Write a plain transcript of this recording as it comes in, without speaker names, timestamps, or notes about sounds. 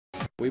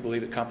We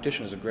believe that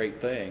competition is a great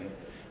thing,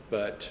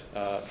 but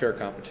fair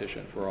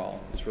competition for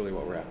all is really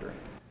what we're after.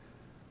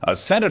 A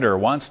senator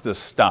wants to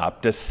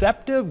stop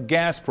deceptive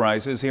gas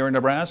prices here in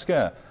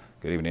Nebraska.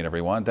 Good evening,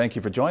 everyone. Thank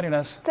you for joining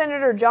us.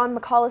 Senator John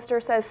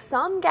McCollister says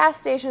some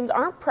gas stations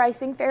aren't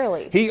pricing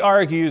fairly. He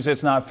argues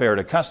it's not fair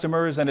to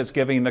customers and it's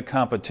giving the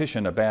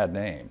competition a bad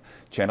name.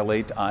 Channel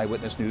 8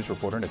 Eyewitness News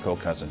reporter Nicole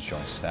Cousins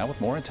joins us now with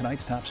more in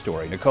tonight's top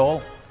story.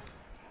 Nicole?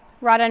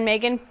 Rod and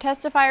Megan,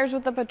 testifiers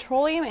with the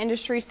petroleum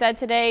industry said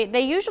today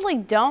they usually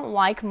don't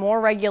like more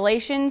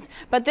regulations,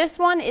 but this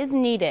one is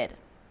needed.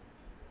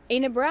 A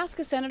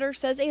Nebraska senator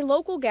says a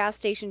local gas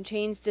station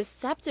chain's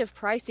deceptive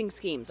pricing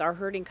schemes are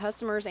hurting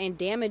customers and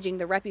damaging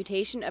the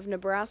reputation of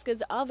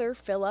Nebraska's other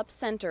fill-up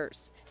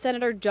centers.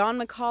 Senator John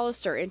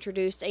McCollister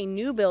introduced a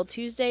new bill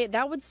Tuesday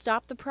that would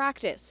stop the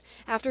practice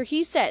after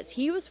he says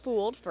he was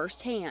fooled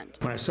firsthand.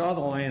 When I saw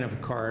the line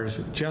of cars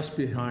just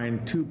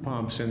behind two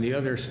pumps and the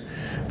other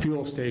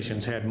fuel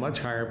stations had much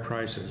higher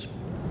prices,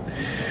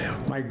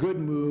 my good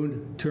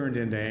mood turned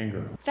into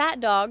anger. Fat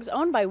Dogs,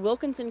 owned by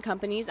Wilkinson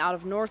Companies out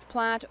of North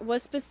Platte,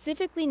 was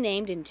specifically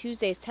named in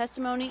Tuesday's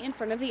testimony in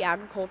front of the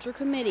Agriculture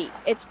Committee.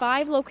 Its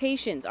 5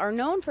 locations are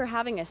known for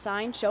having a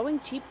sign showing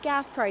cheap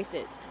gas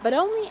prices, but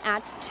only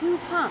at 2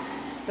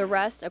 pumps. The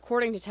rest,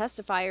 according to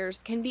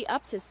testifiers, can be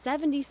up to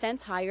 70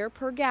 cents higher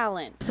per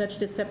gallon. Such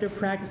deceptive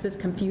practices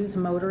confuse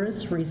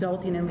motorists,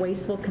 resulting in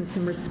wasteful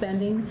consumer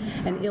spending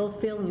and ill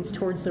feelings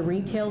towards the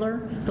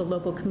retailer, the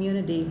local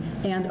community,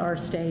 and our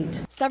state.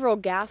 Several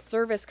gas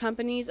service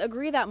companies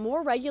agree that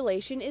more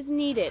regulation is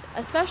needed,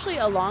 especially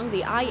along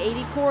the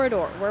I-80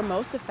 corridor where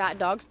most of Fat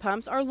Dog's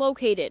pumps are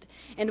located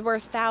and where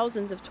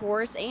thousands of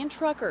tourists and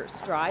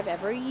truckers drive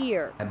every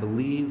year. I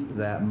believe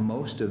that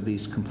most of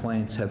these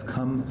complaints have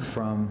come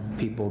from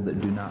people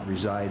that do not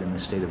reside in the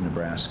state of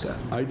Nebraska.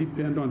 I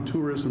depend on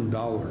tourism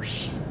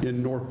dollars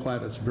in North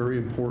Platte. It's very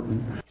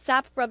important.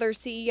 Sapp Brothers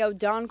CEO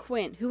Don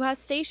Quinn, who has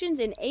stations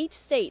in 8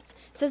 states,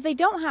 says they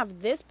don't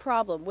have this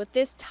problem with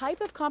this type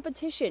of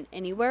competition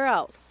anywhere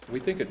else. We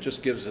think it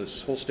just gives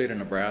this whole state of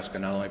Nebraska,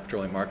 not only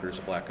petroleum marketers,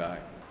 a black eye.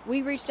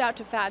 We reached out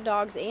to Fat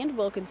Dogs and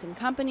Wilkinson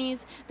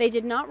Companies. They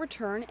did not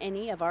return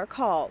any of our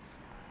calls.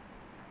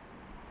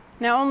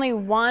 Now, only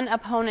one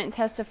opponent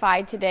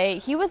testified today.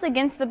 He was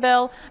against the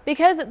bill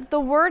because the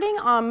wording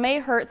may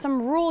hurt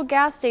some rural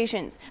gas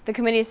stations. The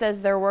committee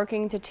says they're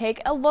working to take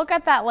a look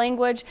at that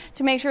language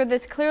to make sure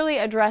this clearly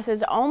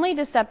addresses only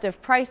deceptive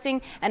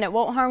pricing and it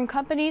won't harm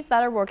companies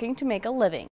that are working to make a living.